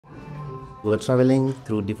We're traveling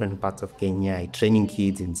through different parts of Kenya, training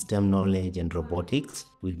kids in STEM knowledge and robotics.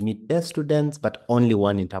 We meet their students, but only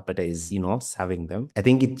one interpreter is, serving them. I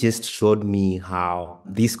think it just showed me how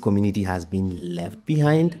this community has been left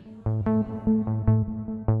behind.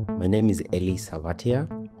 My name is Elly Savatia.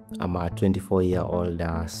 I'm a 24-year-old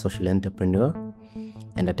social entrepreneur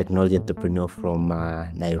and a technology entrepreneur from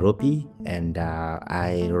Nairobi. And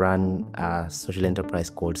I run a social enterprise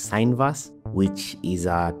called Signvrse, which is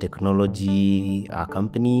a technology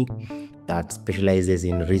company that specializes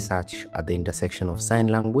in research at the intersection of sign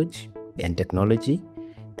language and technology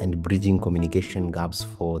and bridging communication gaps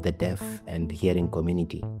for the deaf and hearing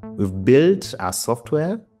community. We've built a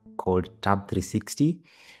software called Tab 360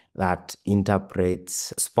 that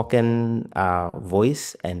interprets spoken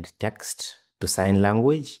voice and text to sign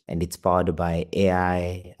language, and it's powered by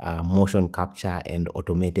AI, motion capture, and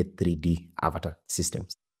automated 3D avatar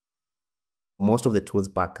systems. Most of the tools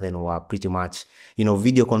back then were pretty much,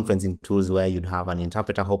 video conferencing tools where you'd have an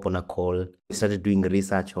interpreter hop on a call. We started doing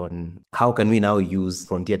research on how can we now use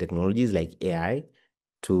frontier technologies like AI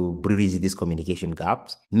to bridge these communication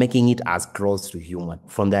gaps, making it as close to human.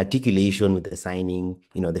 From the articulation with the signing,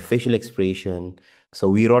 the facial expression. So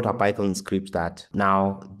we wrote a Python script that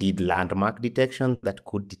now did landmark detection that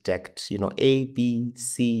could detect, A, B,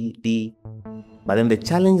 C, D. But then the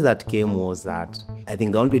challenge that came was that I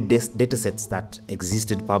think the only data sets that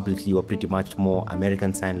existed publicly were pretty much more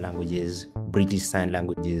American Sign Languages, British Sign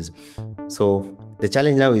Languages. So the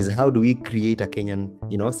challenge now is how do we create a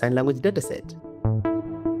Kenyan, sign language data set?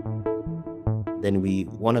 Then we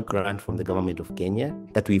won a grant from the government of Kenya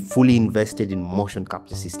that we fully invested in motion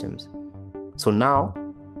capture systems. So now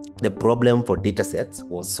the problem for data sets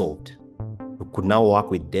was solved. We could now work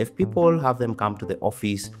with deaf people, have them come to the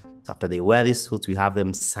office. After they wear these suits, we have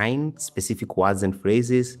them sign specific words and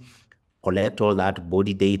phrases, collect all that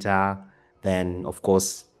body data, then of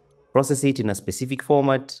course, process it in a specific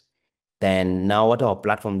format. Then now what our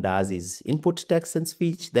platform does is input text and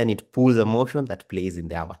speech, then it pulls a motion that plays in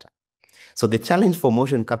the avatar. So the challenge for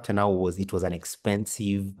motion capture now was it was an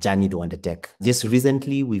expensive journey to undertake. Just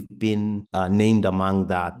recently, we've been named among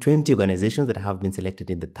the 20 organizations that have been selected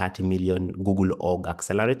in the 30 million Google Org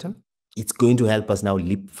Accelerator. It's going to help us now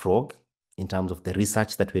leapfrog in terms of the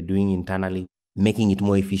research that we're doing internally, making it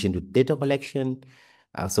more efficient with data collection.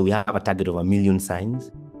 So we have a target of 1 million signs.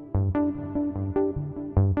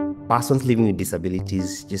 Persons living with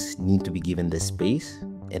disabilities just need to be given the space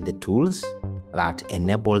and the tools that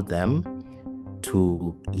enable them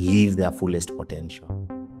to live their fullest potential.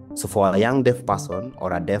 So for a young deaf person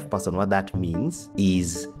or a deaf person, what that means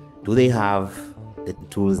is, do they have the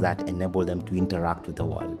tools that enable them to interact with the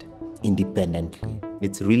world independently?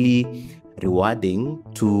 It's really rewarding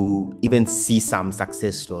to even see some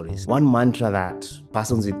success stories. One mantra that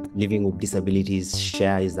persons living with disabilities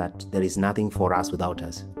share is that there is nothing for us without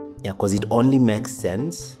us. Yeah, because it only makes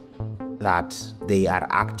sense that they are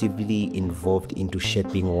actively involved into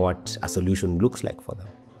shaping what a solution looks like for them.